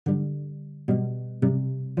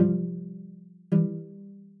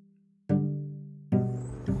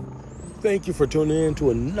Thank you for tuning in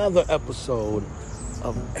to another episode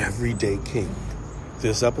of Everyday KiNK.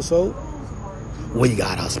 This episode, we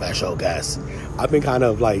got a special guest. I've been kind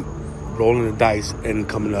of like rolling the dice and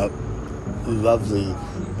coming up lovely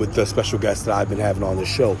with the special guest that I've been having on the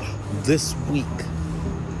show this week.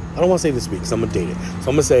 I don't want to say this week because I'm going to date it.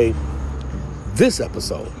 So I'm going to say this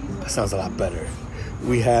episode. That sounds a lot better.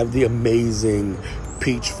 We have the amazing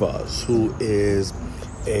Fuzz, who is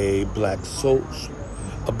a black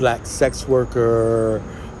sex worker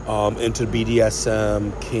into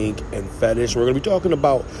BDSM, kink, and fetish. We're going to be talking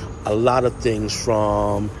about a lot of things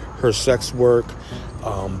from her sex work,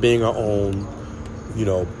 being her own,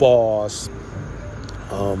 boss,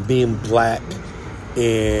 being black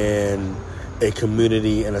in a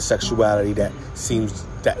community and a sexuality that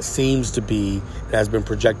seems to be, has been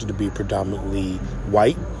projected to be predominantly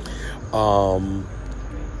white.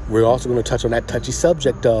 We're also going to touch on that touchy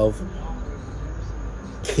subject of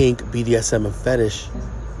kink, BDSM, and fetish,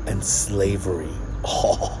 and slavery.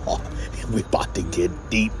 Oh, we're about to get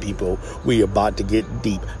deep, people. We about to get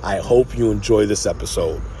deep. I hope you enjoy this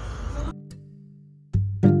episode.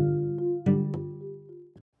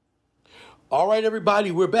 All right,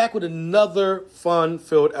 everybody, we're back with another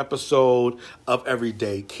fun-filled episode of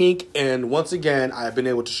Everyday KiNK. And once again, I have been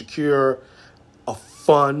able to secure a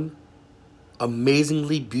fun,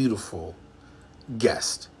 amazingly beautiful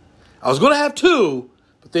guest. I was going to have two,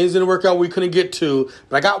 but things didn't work out. We couldn't get two,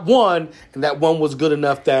 but I got one, and that one was good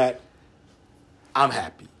enough that I'm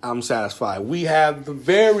happy. I'm satisfied. We have the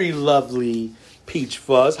very lovely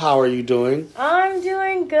Fuzz. How are you doing? I'm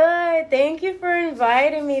doing good. Thank you for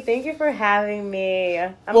inviting me. Thank you for having me.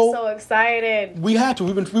 I'm so excited. We had to.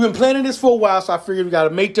 We've been planning this for a while, so I figured we got to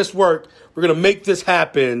make this work. We're going to make this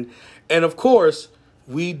happen. And of course,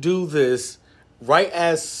 we do this right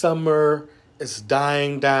as summer is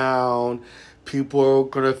dying down. People are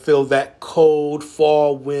going to feel that cold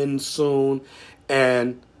fall wind soon.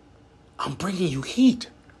 And I'm bringing you heat.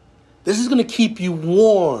 This is going to keep you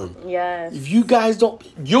warm. Yes. If you guys don't,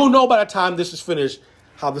 you'll know by the time this is finished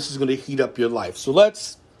how this is going to heat up your life. So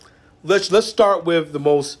let's start with the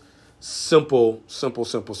most simple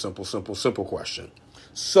question.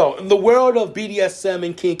 So in the world of BDSM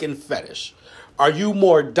and kink and fetish, are you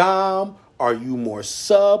more dom? Are you more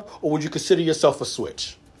sub? Or would you consider yourself a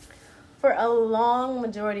switch? For a long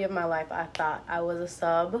majority of my life, I thought I was a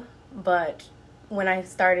sub. But when I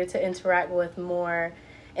started to interact with more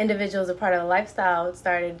individuals a part of the lifestyle, it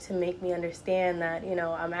started to make me understand that,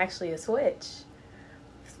 I'm actually a switch.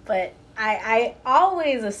 But I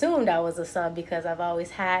always assumed I was a sub because I've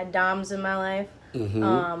always had doms in my life,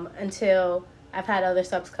 until I've had other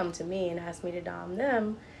subs come to me and ask me to dom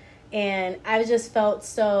them. And I just felt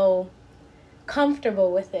so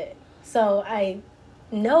comfortable with it. So I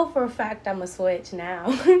know for a fact I'm a switch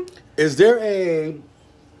now. Is there a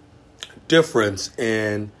difference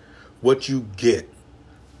in what you get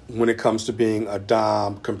when it comes to being a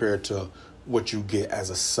dom compared to what you get as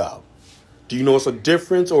a sub? Do you notice a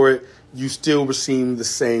difference, or you still receive the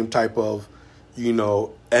same type of,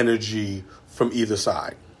 energy from either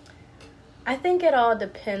side? I think it all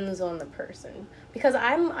depends on the person, because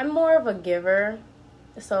I'm more of a giver.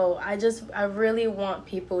 So I really want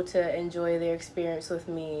people to enjoy their experience with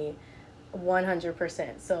me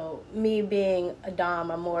 100%. So me being a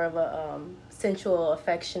dom, I'm more of a sensual,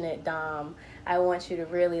 affectionate dom. I want you to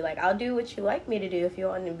really, I'll do what you like me to do. If you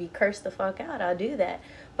want to be cursed the fuck out, I'll do that.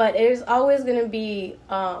 But there's always going to be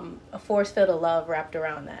a force field of love wrapped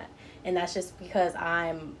around that. And that's just because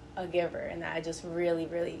I'm a giver. And I just really,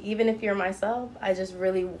 really, even if you're my sub, I just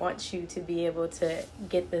really want you to be able to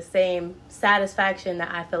get the same satisfaction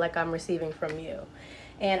that I feel like I'm receiving from you.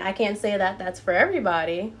 And I can't say that that's for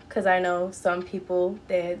everybody, because I know some people,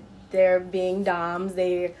 they're being doms.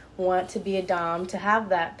 They want to be a dom to have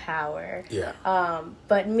that power. Yeah.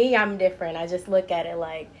 But me, I'm different. I just look at it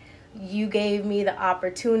like, you gave me the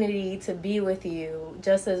opportunity to be with you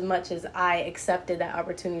just as much as I accepted that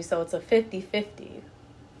opportunity. So it's a 50-50.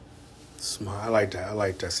 Smart. I like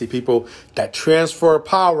that. See, people, that transfer of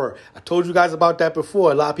power. I told you guys about that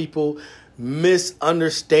before. A lot of people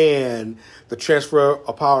misunderstand the transfer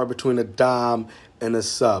of power between a dom and a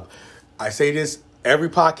sub. I say this every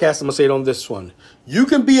podcast. I'm going to say it on this one. You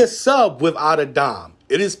can be a sub without a dom.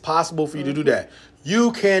 It is possible for you to do that.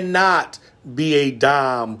 You cannot be a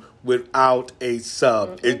dom without a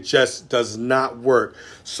sub. It just does not work.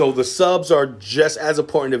 So the subs are just as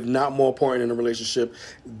important, if not more important, in a relationship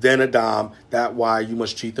than a dom. That's why you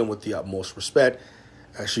must treat them with the utmost respect.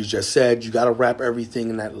 As she just said, you got to wrap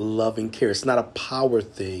everything in that love and care. It's not a power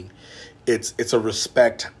thing. It's a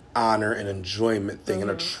respect, honor, and enjoyment thing,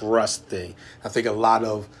 and a trust thing. I think a lot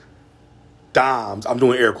of Doms, I'm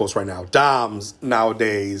doing air quotes right now, Doms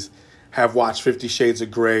nowadays have watched 50 Shades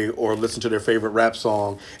of Grey or listened to their favorite rap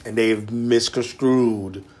song and they've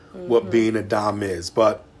misconstrued what being a Dom is.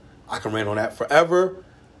 But I can rant on that forever.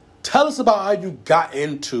 Tell us about how you got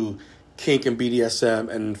into kink and BDSM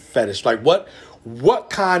and fetish. Like, what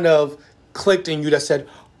kind of clicked in you that said,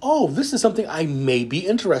 oh, this is something I may be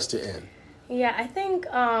interested in? Yeah, I think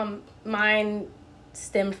mine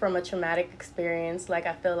stemmed from a traumatic experience. Like,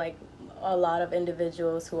 I feel like a lot of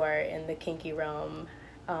individuals who are in the kinky realm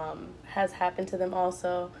has happened to them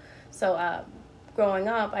also. So growing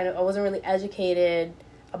up, I wasn't really educated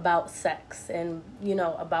about sex and,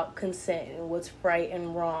 about consent and what's right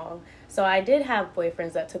and wrong. So I did have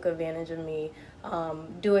boyfriends that took advantage of me,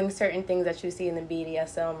 doing certain things that you see in the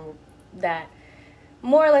BDSM that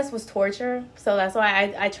more or less was torture. So that's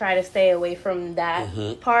why I try to stay away from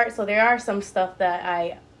that part. So there are some stuff that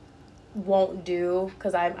I won't do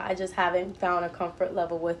because I just haven't found a comfort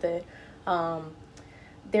level with it.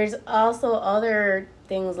 There's also other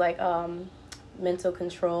things like mental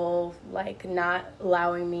control, like not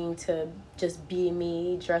allowing me to just be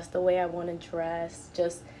me, dress the way I want to dress,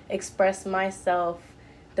 just express myself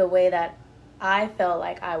the way that I felt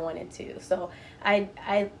like I wanted to. So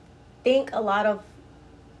I think a lot of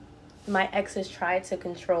my exes tried to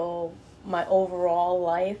control my overall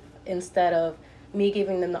life instead of me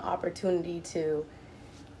giving them the opportunity to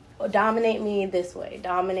dominate me this way,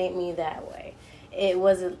 dominate me that way. It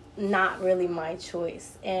was not really my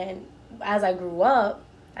choice. And as I grew up,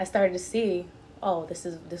 I started to see, oh,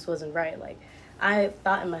 this wasn't right. Like, I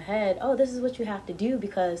thought in my head, oh, this is what you have to do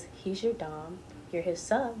because he's your dom, you're his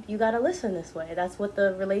sub. You got to listen this way. That's what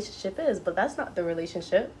the relationship is. But that's not the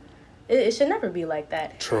relationship. It should never be like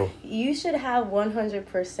that. True. You should have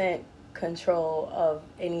 100% control of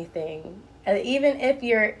anything. And even if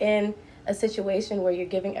you're in a situation where you're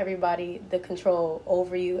giving everybody the control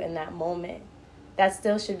over you in that moment, that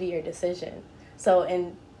still should be your decision. So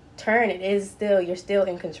in turn, you're still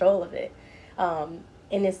in control of it. And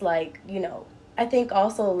it's like, I think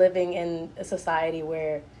also living in a society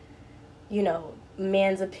where,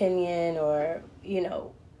 man's opinion or,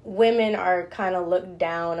 women are kind of looked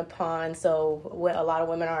down upon. So a lot of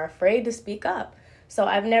women are afraid to speak up. So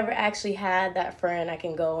I've never actually had that friend I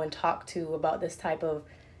can go and talk to about this type of,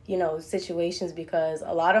 situations because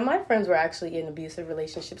a lot of my friends were actually in abusive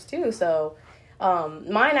relationships too. So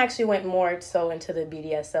mine actually went more so into the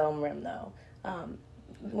BDSM realm though.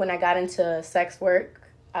 When I got into sex work,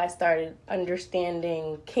 I started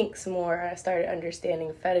understanding kinks more. I started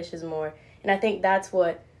understanding fetishes more. And I think that's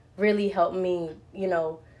what really helped me,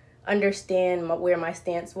 understand where my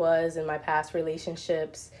stance was in my past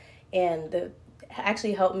relationships. And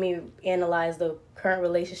actually helped me analyze the current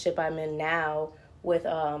relationship I'm in now with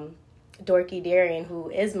Dorky Darian,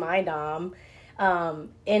 who is my dom. And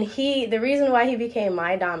the reason why he became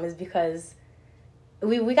my dom is because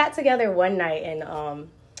we got together one night and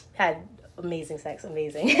had amazing sex,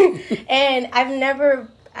 and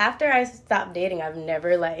after I stopped dating, I've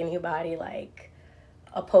never let anybody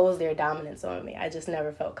oppose their dominance on me. I just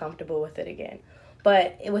never felt comfortable with it again.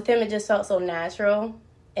 But with him, it just felt so natural,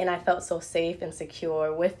 and I felt so safe and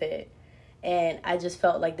secure with it. And I just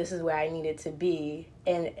felt like this is where I needed to be,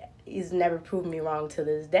 and he's never proved me wrong to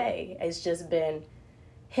this day. It's just been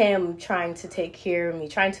him trying to take care of me,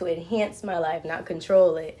 trying to enhance my life, not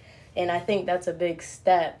control it. And I think that's a big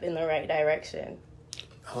step in the right direction.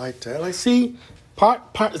 I like that. See,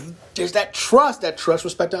 there's that trust,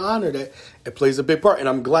 respect, and honor that it plays a big part. And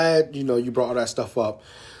I'm glad, you brought all that stuff up.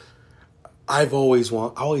 I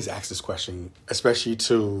always ask this question, especially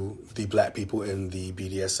to the black people in the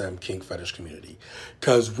BDSM kink fetish community,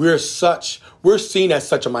 because we're seen as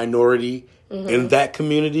such a minority in that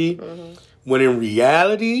community, when in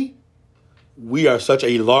reality, we are such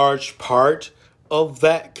a large part of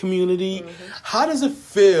that community. How does it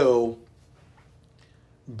feel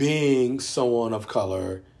being someone of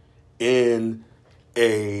color in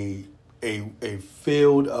a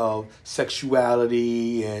field of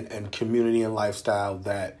sexuality and community and lifestyle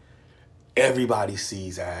that everybody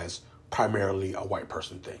sees as primarily a white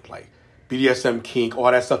person thing? Like BDSM, kink,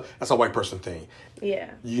 all that stuff, that's a white person thing.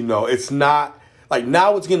 Yeah. It's not,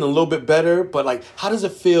 now it's getting a little bit better, but how does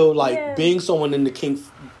it feel being someone in the kink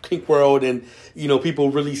world and,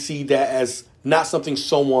 people really see that as not something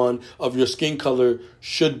someone of your skin color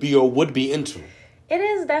should be or would be into? It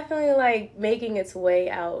is definitely making its way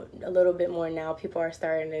out a little bit more now. People are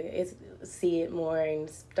starting to see it more and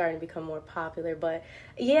starting to become more popular. But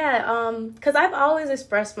yeah, because I've always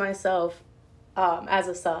expressed myself as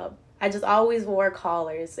a sub. I just always wore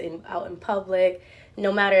collars out in public.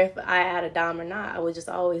 No matter if I had a dom or not, I would just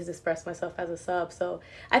always express myself as a sub. So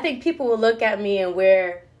I think people will look at me and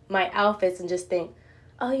wear my outfits and just think,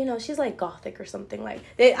 oh, you know, she's like gothic or something. Like,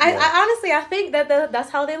 I honestly, I think that's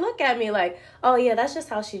how they look at me. Like, oh yeah, that's just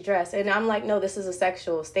how she dressed. And I'm like, no, this is a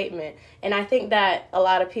sexual statement. And I think that a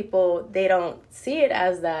lot of people, they don't see it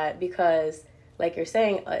as that because, like you're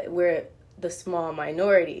saying, we're the small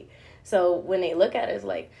minority. So when they look at it, it's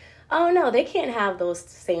like, oh no, they can't have those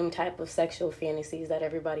same type of sexual fantasies that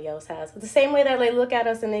everybody else has. The same way that they look at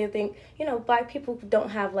us and they think, you know, black people don't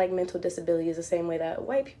have like mental disabilities the same way that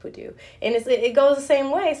white people do. And it goes the same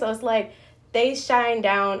way. So it's like they shine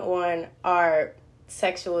down on our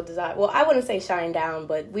sexual desire. Well, I wouldn't say shine down,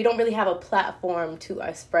 but we don't really have a platform to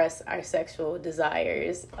express our sexual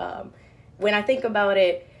desires. When I think about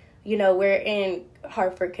it, you know, we're in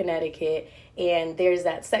Hartford, Connecticut, and there's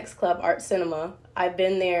that sex club, Art Cinema. I've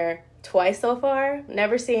been there twice so far.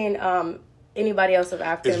 Never seen anybody else of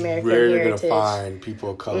African American heritage. It's rare to find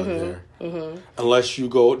people of color there. Mm-hmm. Unless you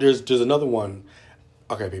go, there's another one.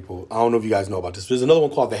 Okay, people, I don't know if you guys know about this. There's another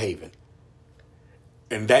one called The Haven.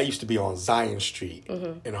 And that used to be on Zion Street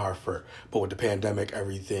in Hartford. But with the pandemic,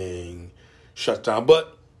 everything shut down.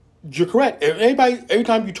 But you're correct. Every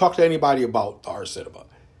time you talk to anybody about the Art Cinema,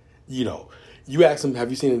 you know, you ask them, have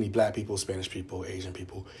you seen any black people, Spanish people, Asian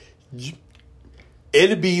people?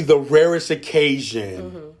 It'd be the rarest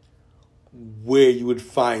occasion where you would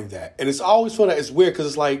find that. And it's always fun. It's weird because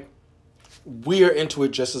it's like, we are into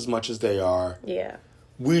it just as much as they are. Yeah.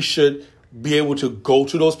 We should be able to go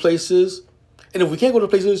to those places. And if we can't go to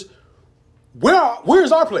places,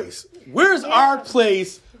 where's our place? Where's our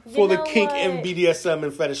place for the kink and BDSM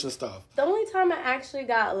and fetish and stuff? The only time I actually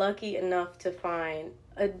got lucky enough to find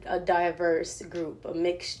a diverse group, a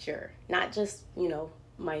mixture, not just, you know,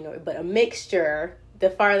 minority, but a mixture,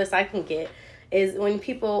 the farthest I can get, is when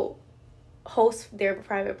people host their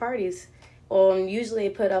private parties. Usually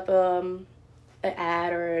they put up an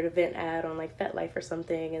ad or an event ad on like FetLife or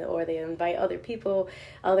something, or they invite other people,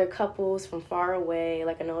 other couples from far away.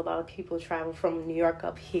 Like I know a lot of people travel from New York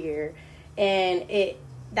up here, and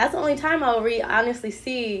that's the only time I'll honestly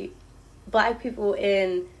see black people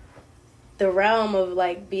in the realm of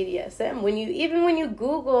like BDSM. When you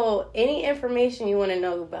Google any information you want to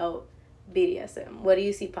know about BDSM, what do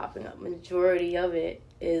you see popping up? Majority of it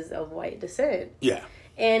is of white descent. Yeah.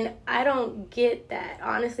 And I don't get that,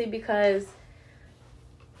 honestly, because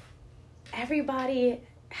everybody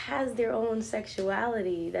has their own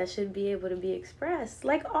sexuality that should be able to be expressed.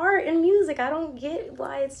 Like art and music, I don't get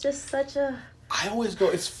why it's just such a... I always go,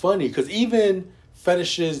 it's funny, because even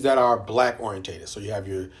fetishes that are black orientated, so you have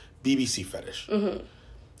your BBC fetish. Mm-hmm.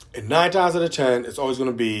 And 9 times out of 10, it's always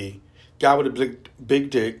going to be guy with a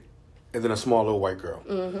big dick and then a small little white girl.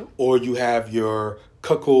 Mm-hmm. Or you have your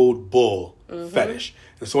cuckold bull fetish.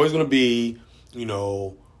 It's always going to be, you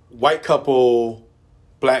know, white couple,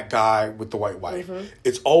 black guy with the white wife. Mm-hmm.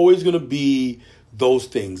 It's always going to be those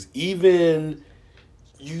things. Even,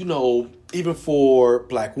 you know, even for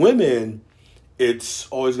black women, it's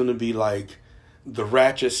always going to be like the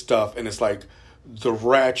ratchet stuff. And it's like the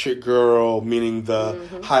ratchet girl, meaning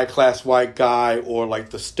the high class white guy, or like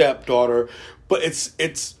the stepdaughter. But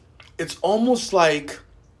it's almost like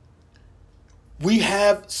we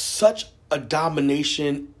have such a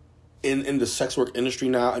domination in the sex work industry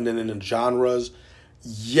now, and then in the genres,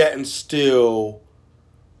 yet and still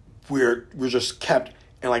we're just kept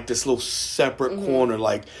in like this little separate corner.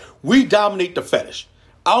 Like, we dominate the fetish.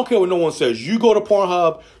 I don't care what no one says. You go to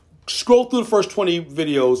Pornhub, scroll through the first 20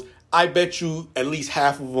 videos, I bet you at least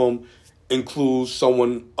half of them include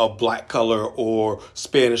someone of black color or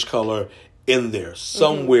Spanish color in there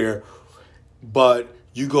somewhere. But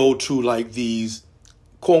you go to like these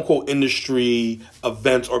quote-unquote industry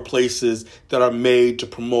events or places that are made to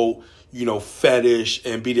promote, you know, fetish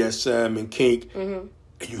and BDSM and kink, and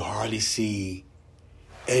you hardly see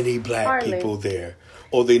any black people there.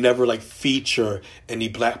 Or they never like feature any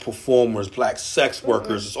black performers, black sex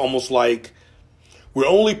workers. It's almost like we're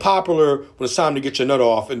only popular when it's time to get your nut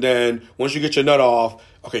off, and then once you get your nut off,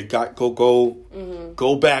 okay,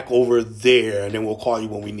 go back over there, and then we'll call you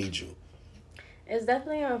when we need you. It's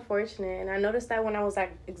definitely unfortunate, and I noticed that when I was at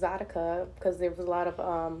Exotica, because there was a lot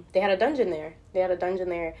of they had a dungeon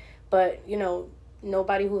there. But you know,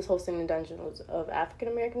 nobody who was hosting the dungeon was of African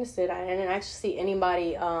American descent. I didn't actually see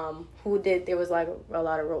anybody who did. There was like a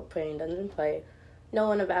lot of role playing dungeon play. No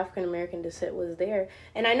one of African American descent was there,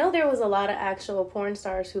 and I know there was a lot of actual porn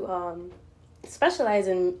stars who specialize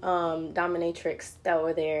in dominatrix that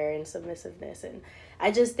were there and submissiveness, and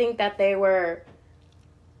I just think that they were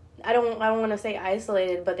I don't want to say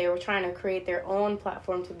isolated, but they were trying to create their own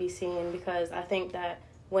platform to be seen, because I think that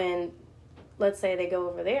when, let's say they go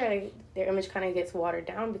over there, their image kind of gets watered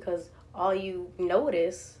down because all you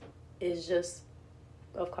notice is just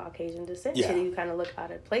of Caucasian descent. Yeah. So you kind of look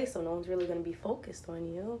out of place, so no one's really going to be focused on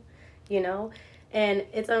you, you know? And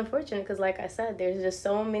it's unfortunate because, like I said, there's just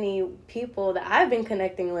so many people that I've been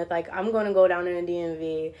connecting with. Like, I'm going to go down in the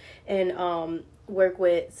DMV and work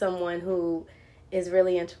with someone who is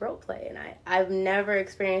really into role play. And I've never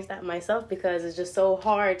experienced that myself because it's just so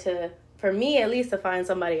hard to, for me at least, to find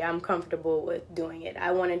somebody I'm comfortable with doing it.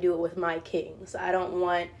 I want to do it with my kings. I don't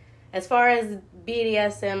want, as far as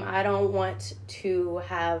BDSM, I don't want to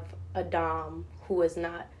have a dom who is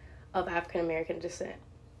not of African American descent.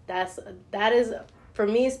 That is, for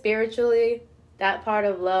me, spiritually, that part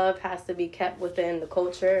of love has to be kept within the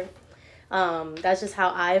culture. That's just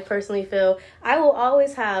how I personally feel. I will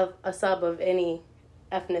always have a sub of any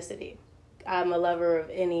ethnicity. I'm a lover of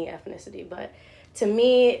any ethnicity. But to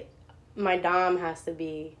me, my dom has to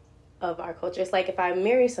be of our culture. It's like if I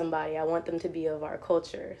marry somebody, I want them to be of our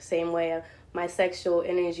culture. Same way my sexual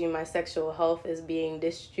energy, my sexual health is being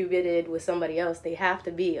distributed with somebody else. They have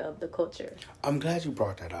to be of the culture. I'm glad you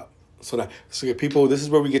brought that up. So people, this is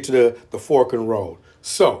where we get to the fork in the road.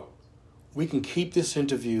 So we can keep this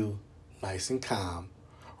interview nice and calm,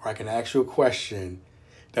 or I can ask you a question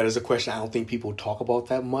that is a question I don't think people talk about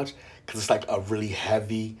that much because it's like a really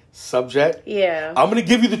heavy subject. Yeah. I'm going to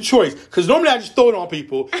give you the choice because normally I just throw it on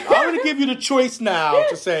people. I'm going to give you the choice now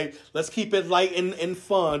to say, let's keep it light and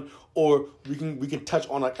fun, or we can touch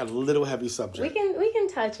on like a little heavy subject. We can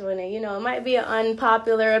touch on it. You know, it might be an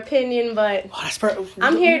unpopular opinion, but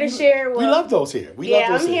I'm here to share. We love those here. We love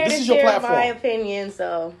those I'm here This to is your share platform. my opinion.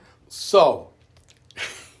 So,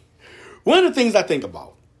 one of the things I think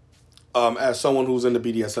about, as someone who's in the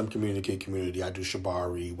BDSM community, I do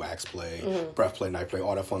shibari, wax play, breath play, night play,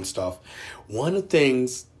 all that fun stuff. One of the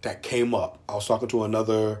things that came up, I was talking to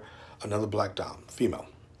another black dom, female,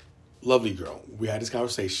 lovely girl. We had this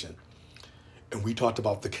conversation, and we talked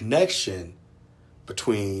about the connection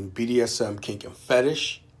between BDSM, kink, and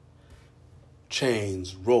fetish,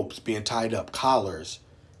 chains, ropes, being tied up, collars.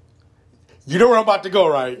 You know where I'm about to go,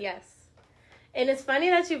 right? Yes. And it's funny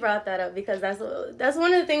that you brought that up because that's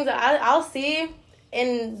one of the things that I'll see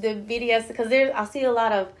in the BDS, because I'll see a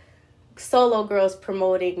lot of solo girls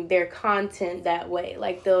promoting their content that way.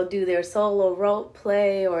 Like they'll do their solo rope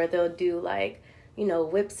play, or they'll do like, you know,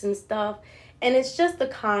 whips and stuff. And it's just the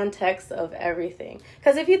context of everything.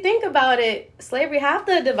 Because if you think about it, slavery, half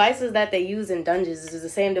the devices that they use in dungeons is the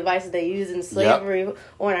same devices they use in slavery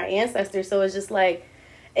on our ancestors. So it's just like,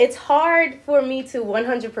 it's hard for me to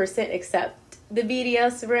 100% accept the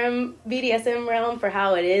BDSM realm for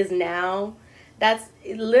how it is now. That's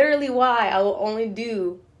literally why I will only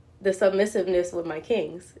do the submissiveness with my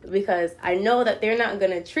kings, because I know that they're not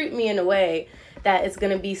going to treat me in a way that it's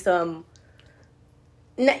going to be some...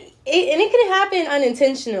 And it can happen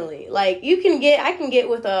unintentionally. Like I can get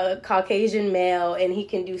with a Caucasian male and he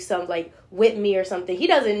can do some like whip me or something. He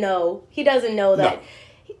doesn't know that. No.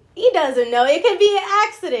 He doesn't know. It could be an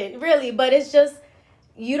accident, really, but it's just,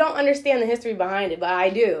 you don't understand the history behind it, but I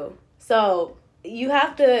do. So you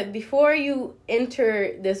have to, before you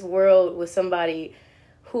enter this world with somebody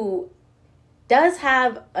who does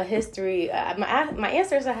have a history, my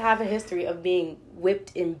ancestors have a history of being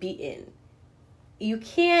whipped and beaten. You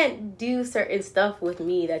can't do certain stuff with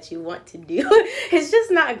me that you want to do. It's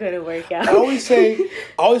just not going to work out. I always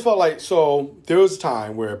felt like, so there was a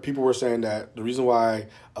time where people were saying that the reason why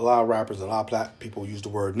a lot of rappers and a lot of black people use the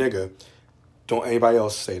word nigga, don't anybody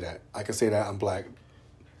else say that. I can say that, I'm black.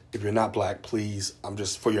 If you're not black, please, I'm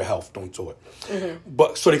just for your health, don't do it. Mm-hmm.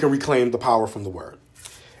 But so they can reclaim the power from the word.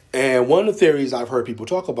 And one of the theories I've heard people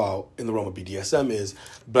talk about in the realm of BDSM is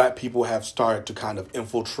black people have started to kind of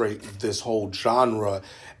infiltrate this whole genre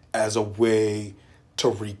as a way to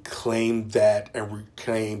reclaim that and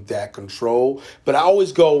reclaim that control. But I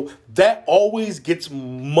always go, that always gets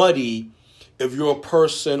muddy if you're a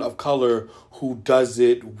person of color who does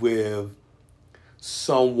it with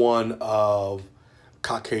someone of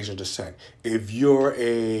Caucasian descent. If you're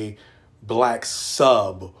a black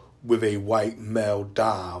sub with a white male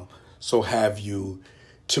dom, so have you.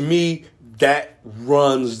 To me, that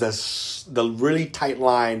runs the really tight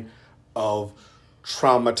line of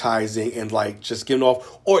traumatizing and like just getting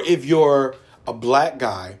off. Or if you're a black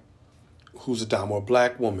guy who's a dom, or a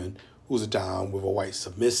black woman who's a dom with a white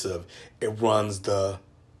submissive, it runs the,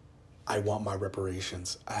 I want my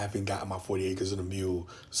reparations. I haven't gotten my 40 acres and a mule,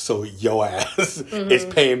 so your ass is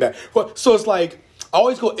paying back. So it's like, I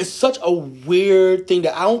always go, it's such a weird thing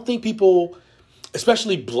that I don't think people,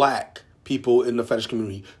 especially black people in the fetish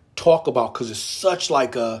community talk about, because it's such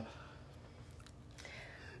like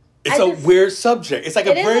it's a weird subject. It's like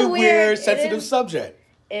a very weird, sensitive subject.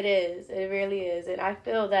 It is. It really is. And I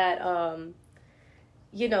feel that,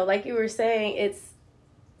 like you were saying,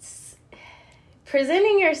 it's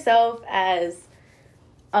presenting yourself as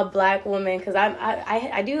a black woman, because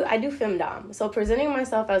I do femdom. So presenting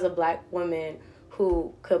myself as a black woman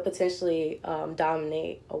who could potentially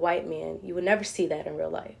dominate a white man, you would never see that in real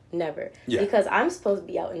life. Never. Yeah. Because I'm supposed to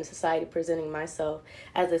be out in society presenting myself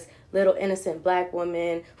as this little innocent black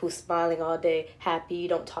woman who's smiling all day, happy,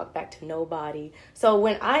 don't talk back to nobody. So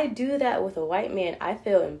when I do that with a white man, I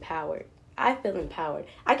feel empowered. I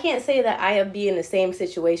can't say that I be in the same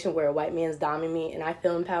situation where a white man's dominating me and I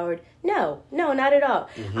feel empowered. No, not at all.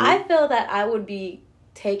 Mm-hmm. I feel that I would be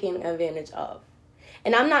taken advantage of.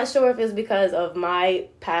 And I'm not sure if it's because of my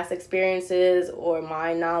past experiences or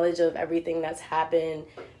my knowledge of everything that's happened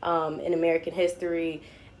in American history.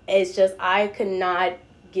 It's just I could not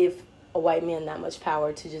give a white man that much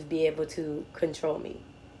power to just be able to control me.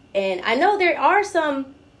 And I know there are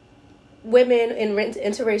some women in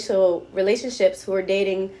interracial relationships who are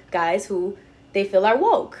dating guys who they feel are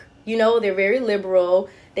woke. They're very liberal.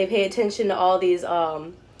 They pay attention to all these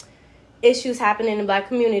issues happening in the black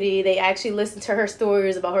community. They actually listen to her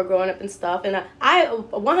stories about her growing up and stuff. And I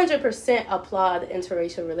 100% applaud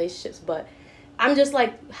interracial relationships, but I'm just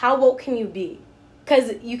like, how woke can you be?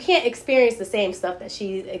 Because you can't experience the same stuff that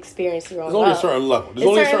she experienced growing up. There's only a certain level. There's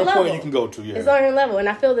only a certain point you can go to, yeah. It's only a level. And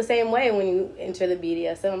I feel the same way when you enter the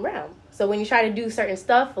BDSM realm. So when you try to do certain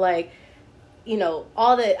stuff, like,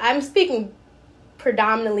 I'm speaking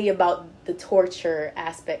predominantly about the torture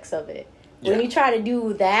aspects of it. Yeah. When you try to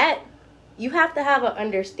do that, you have to have an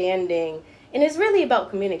understanding. And it's really about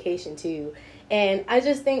communication, too. And I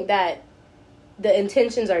just think that the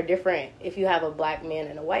intentions are different if you have a black man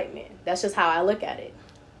and a white man. That's just how I look at it.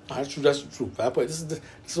 That's true. This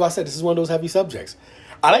is why I said this is one of those heavy subjects.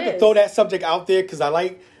 I like to throw that subject out there because I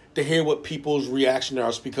like to hear what people's reaction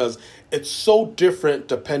are, because it's so different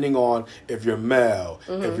depending on if you're male,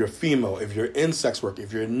 mm-hmm. if you're female, if you're in sex work,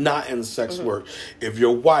 if you're not in sex mm-hmm. work, if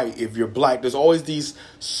you're white, if you're black. There's always these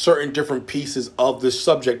certain different pieces of this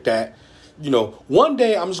subject that, one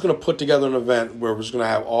day I'm just going to put together an event where we're just going to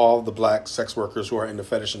have all the black sex workers who are into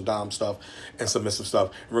fetish and dom stuff and submissive stuff.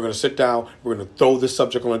 And we're going to sit down, we're going to throw this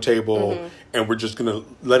subject on the table, mm-hmm. and we're just going to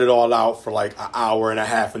let it all out for like an hour and a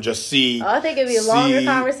half and just see. Oh, I think it'd be a longer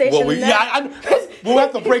conversation than that. We'll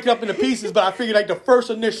have to break it up into pieces, but I figured like the first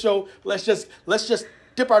initial, let's just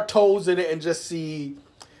dip our toes in it and just see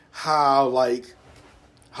how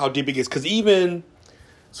deep it gets. Because even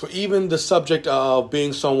the subject of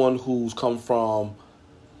being someone who's come from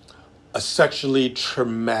a sexually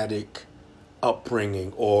traumatic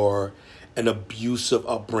upbringing or an abusive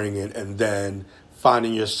upbringing and then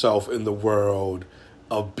finding yourself in the world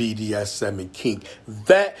of BDSM and kink,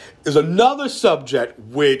 that is another subject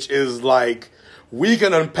which is like, we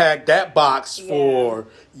can unpack that box for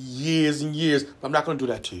years and years. I'm not going to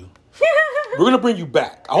do that to you. We're going to bring you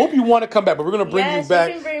back. I hope you want to come back, but we're going to bring you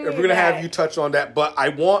back. We're going to have you touch on that. But I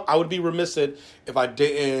would be remiss if I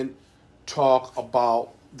didn't talk about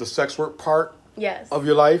the sex work part of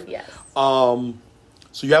your life. Yes. So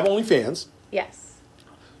you have OnlyFans. Yes.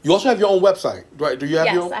 You also have your own website, right? Do you have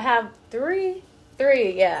your own? Yes, I have three,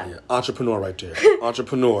 yeah. Entrepreneur right there.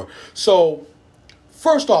 Entrepreneur. So,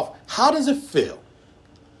 first off, how does it feel?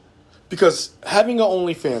 Because having an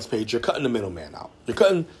OnlyFans page, you're cutting the middleman out. You're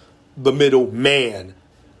cutting the middleman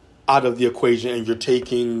out of the equation,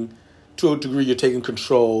 and to a degree, you're taking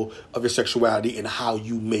control of your sexuality and how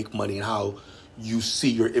you make money and how you see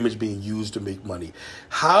your image being used to make money.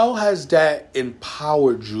 How has that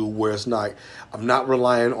empowered you where it's not, I'm not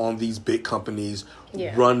relying on these big companies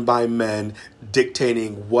run by men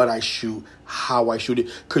dictating what I shoot, how I shoot it?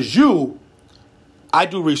 Because I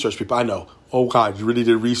do research, people. I know. Oh, God, you really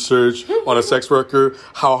did research on a sex worker?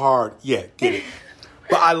 How hard? Yeah, get it.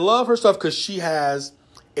 But I love her stuff because she has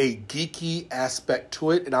a geeky aspect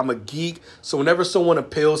to it, and I'm a geek. So whenever someone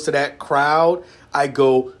appeals to that crowd, I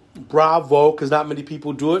go, bravo, because not many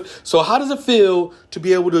people do it. So how does it feel to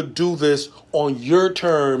be able to do this on your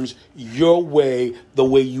terms, your way, the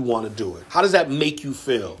way you want to do it? How does that make you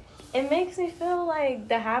feel? It makes me feel like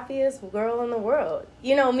the happiest girl in the world.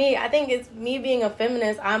 Me, I think it's me being a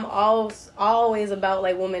feminist. I'm always about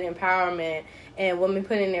like women empowerment and women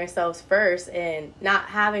putting themselves first and not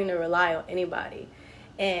having to rely on anybody.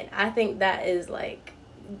 And I think that is like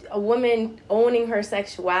a woman owning her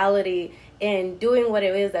sexuality and doing what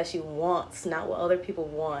it is that she wants, not what other people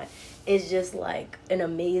want, is just like an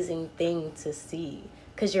amazing thing to see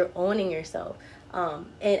because you're owning yourself.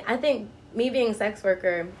 And I think me being a sex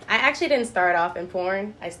worker, I actually didn't start off in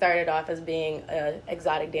porn. I started off as being an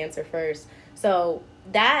exotic dancer first. So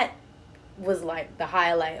that was like the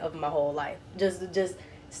highlight of my whole life. Just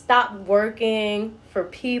stop working for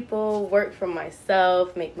people, work for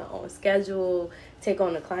myself, make my own schedule, take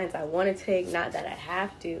on the clients I want to take, not that I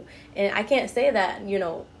have to. And I can't say that, you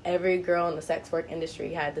know, every girl in the sex work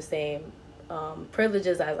industry had the same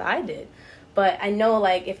privileges as I did. But I know,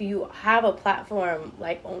 like, if you have a platform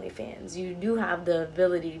like OnlyFans, you do have the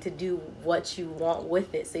ability to do what you want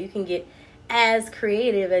with it. So you can get as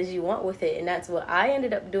creative as you want with it. And that's what I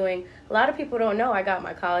ended up doing. A lot of people don't know I got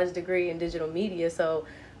my college degree in digital media. So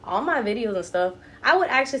all my videos and stuff, I would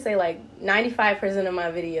actually say like 95% of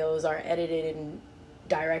my videos are edited and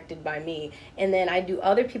directed by me. And then I do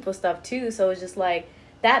other people's stuff too. So it's just like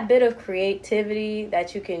that bit of creativity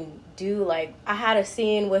that you can do. Like I had a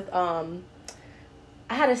scene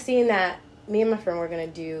that me and my friend were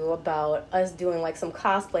going to do about us doing like some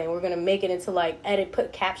cosplay, and we're going to make it into like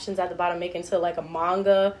put captions at the bottom, make it into like a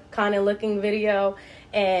manga kind of looking video.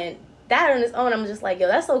 And that on its own, I'm just like, yo,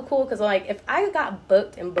 that's so cool. Because like if I got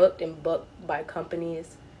booked by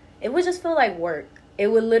companies, it would just feel like work. It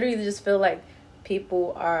would literally just feel like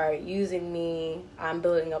people are using me. I'm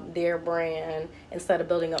building up their brand instead of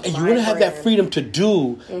building up my brand. And you wouldn't have that freedom to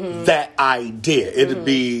do that idea. It'd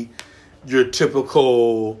be your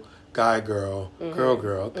typical guy, girl,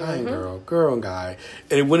 girl, guy and girl and guy.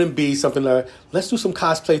 And it wouldn't be something like, let's do some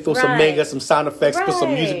cosplay, throw some manga, some sound effects, put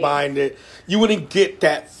some music behind it. You wouldn't get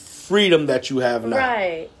that freedom that you have now.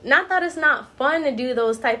 Right. Not that it's not fun to do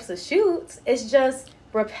those types of shoots. It's just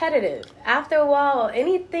repetitive. After a while,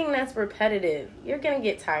 anything that's repetitive, you're going to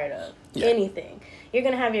get tired of. Yeah. Anything. You're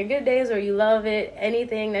going to have your good days where you love it.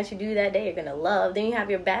 Anything that you do that day, you're going to love. Then you have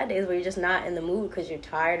your bad days where you're just not in the mood because you're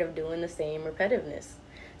tired of doing the same repetitiveness.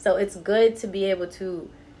 So it's good to be able to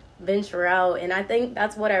venture out. And I think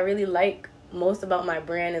that's what I really like most about my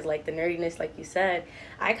brand is like the nerdiness, like you said.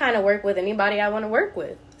 I kind of work with anybody I want to work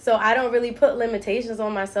with. So I don't really put limitations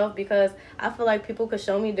on myself because I feel like people could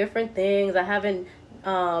show me different things I haven't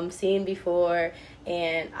seen before.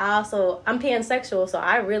 And I'm pansexual, so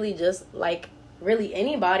I really just like really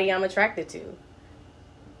anybody I'm attracted to.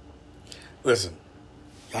 Listen,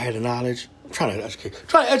 I had the knowledge. I'm trying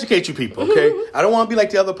to educate you people, okay? I don't want to be like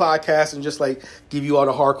the other podcasts and just like give you all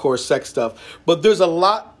the hardcore sex stuff. But there's a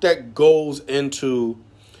lot that goes into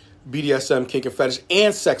BDSM, kink, and fetish,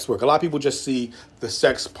 and sex work. A lot of people just see the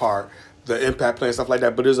sex part, the impact play and stuff like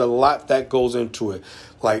that, but there's a lot that goes into it.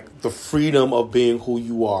 Like the freedom of being who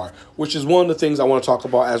you are, which is one of the things I want to talk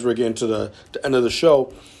about as we're getting to the end of the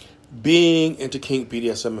show. Being into kink,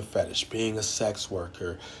 BDSM, and fetish, being a sex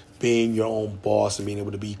worker, being your own boss and being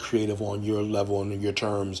able to be creative on your level and your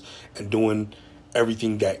terms and doing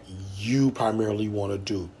everything that you primarily want to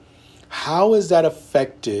do. How has that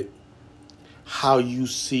affected how you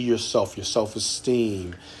see yourself, your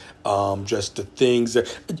self-esteem, just the things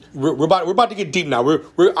that we're about to get deep now.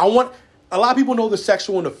 I want a lot of people know the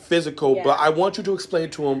sexual and the physical, but I want you to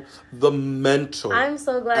explain to them the mental. I'm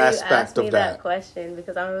so glad you asked me that question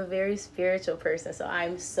because I'm a very spiritual person. So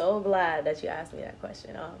I'm so glad that you asked me that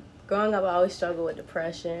question. Growing up, I always struggled with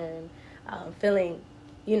depression, feeling,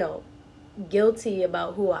 guilty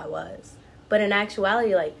about who I was. But in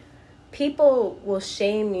actuality, like, people will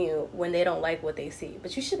shame you when they don't like what they see.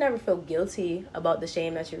 But you should never feel guilty about the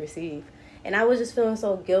shame that you receive. And I was just feeling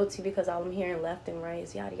so guilty because all I'm hearing left and right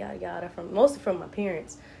is yada, yada, yada, mostly from my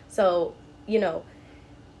parents. So,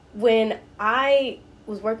 when I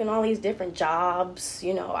was working all these different jobs,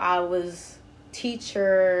 I was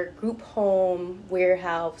teacher, group home,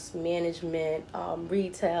 warehouse, management,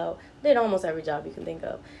 retail, did almost every job you can think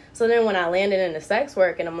of. So then when I landed into sex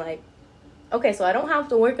work and I'm like, okay, so I don't have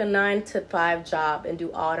to work a 9-to-5 job and do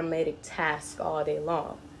automated tasks all day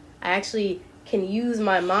long. I actually can use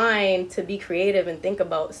my mind to be creative and think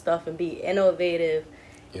about stuff and be innovative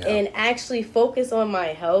and actually focus on my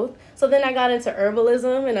health. So then I got into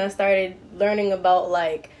herbalism and I started learning about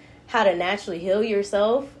like how to naturally heal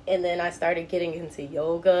yourself. And then I started getting into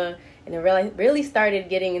yoga and then really started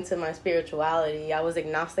getting into my spirituality. I was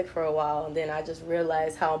agnostic for a while and then I just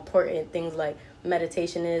realized how important things like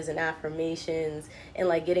meditation is and affirmations and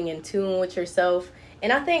like getting in tune with yourself.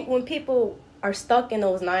 And I think when people are stuck in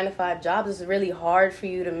those 9-to-5 jobs, it's really hard for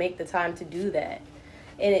you to make the time to do that.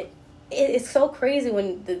 And it's so crazy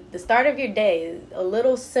when the start of your day, a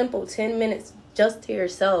little simple 10 minutes just to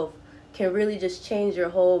yourself can really just change your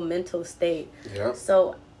whole mental state. Yeah.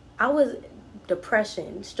 So I was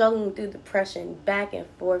struggling through depression, back and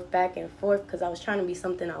forth, because I was trying to be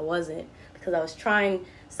something I wasn't, because I was trying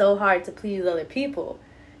so hard to please other people.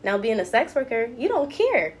 Now, being a sex worker, you don't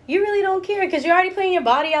care. You really don't care because you're already putting your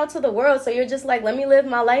body out to the world. So you're just like, let me live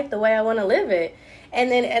my life the way I want to live it. And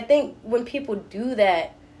then I think when people do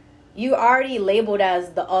that, you already labeled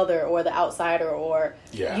as the other or the outsider or,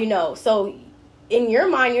 you know. So in your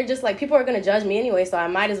mind, you're just like, people are going to judge me anyway, so I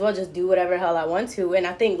might as well just do whatever the hell I want to. And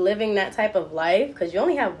I think living that type of life, because you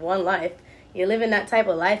only have one life, you're living that type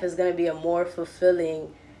of life is going to be a more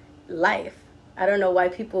fulfilling life. I don't know why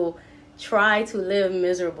people try to live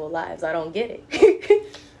miserable lives. I don't get it.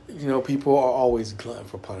 You know, people are always glutton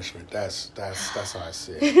for punishment. That's how I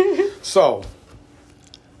see it. So,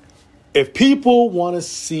 if people want to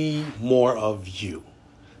see more of you,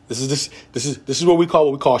 this is what we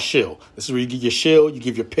call shill. This is where you give your shill, you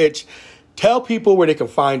give your pitch. Tell people where they can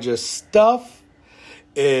find your stuff.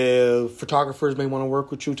 If photographers may want to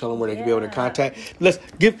work with you, tell them where they can be able to contact. Let's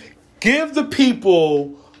give the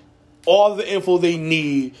people all the info they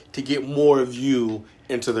need to get more of you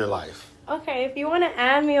into their life. Okay, if you want to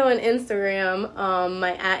add me on Instagram,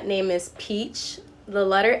 my @ name is Peach, the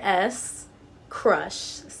letter S,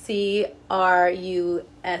 Crush, CRUSH.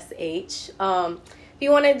 If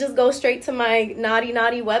you want to just go straight to my naughty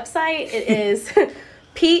website, it is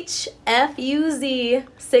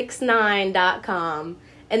peachfuz69.com.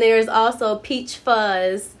 And there's also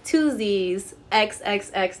peachfuzz, 2 Z's,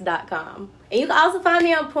 xxx.com. And you can also find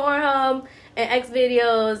me on Pornhub and X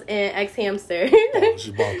videos and X hamster.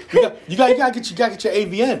 You gotta get your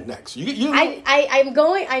AVN next. I'm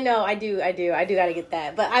going. I know. I do gotta get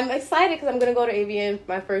that. But I'm excited because I'm gonna go to AVN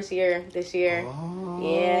my first year this year. Oh,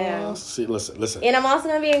 yeah. See, listen. And I'm also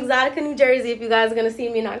gonna be in Exotica, New Jersey. If you guys are gonna see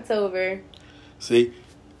me in October. See,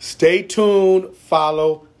 stay tuned.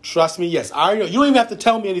 Follow. Trust me. Yes, I already know. You don't even have to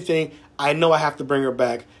tell me anything. I know I have to bring her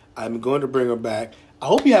back. I'm going to bring her back. I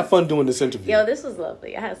hope you have fun doing this interview. Yo, this was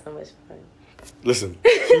lovely. I had so much fun. Listen,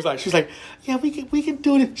 she was like, yeah, we can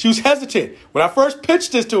do it. She was hesitant when I first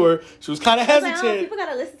pitched this to her. She was kind of hesitant. Like, people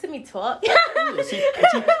gotta listen to me talk. See,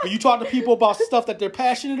 when you talk to people about stuff that they're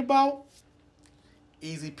passionate about,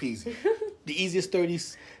 easy peasy. The easiest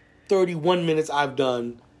 31 minutes I've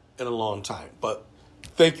done in a long time. But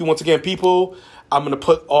thank you once again, people. I'm gonna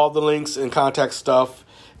put all the links and contact stuff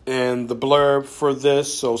in the blurb for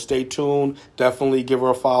this, so stay tuned. Definitely give her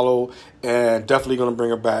a follow, and definitely gonna bring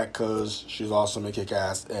her back because she's awesome and kick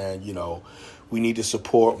ass. And you know, we need to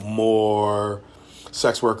support more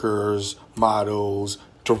sex workers, models,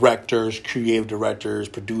 directors, creative directors,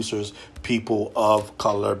 producers, people of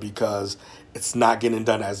color, because it's not getting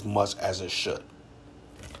done as much as it should.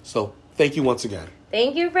 So thank you once again.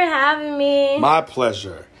 Thank you for having me. My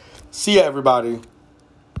pleasure. See ya, everybody.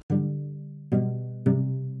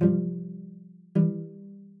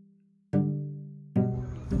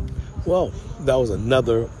 Well, that was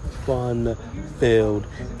another fun-filled,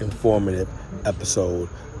 informative episode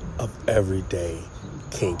of Everyday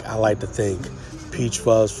Kink. I like to thank Peach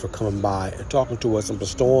Fuzz for coming by and talking to us and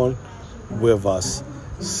bestowing with us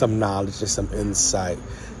some knowledge and some insight,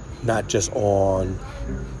 not just on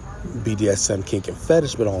BDSM, kink, and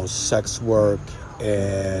fetish, but on sex work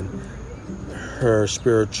and her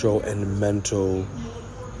spiritual and mental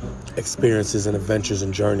experiences and adventures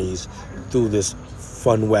and journeys through this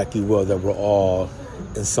fun, wacky world that we're all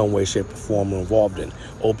in some way, shape, or form involved in.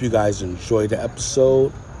 Hope you guys enjoyed the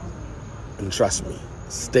episode, and trust me,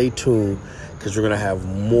 stay tuned because we're going to have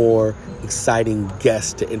more exciting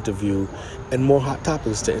guests to interview and more hot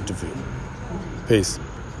topics to interview. Peace.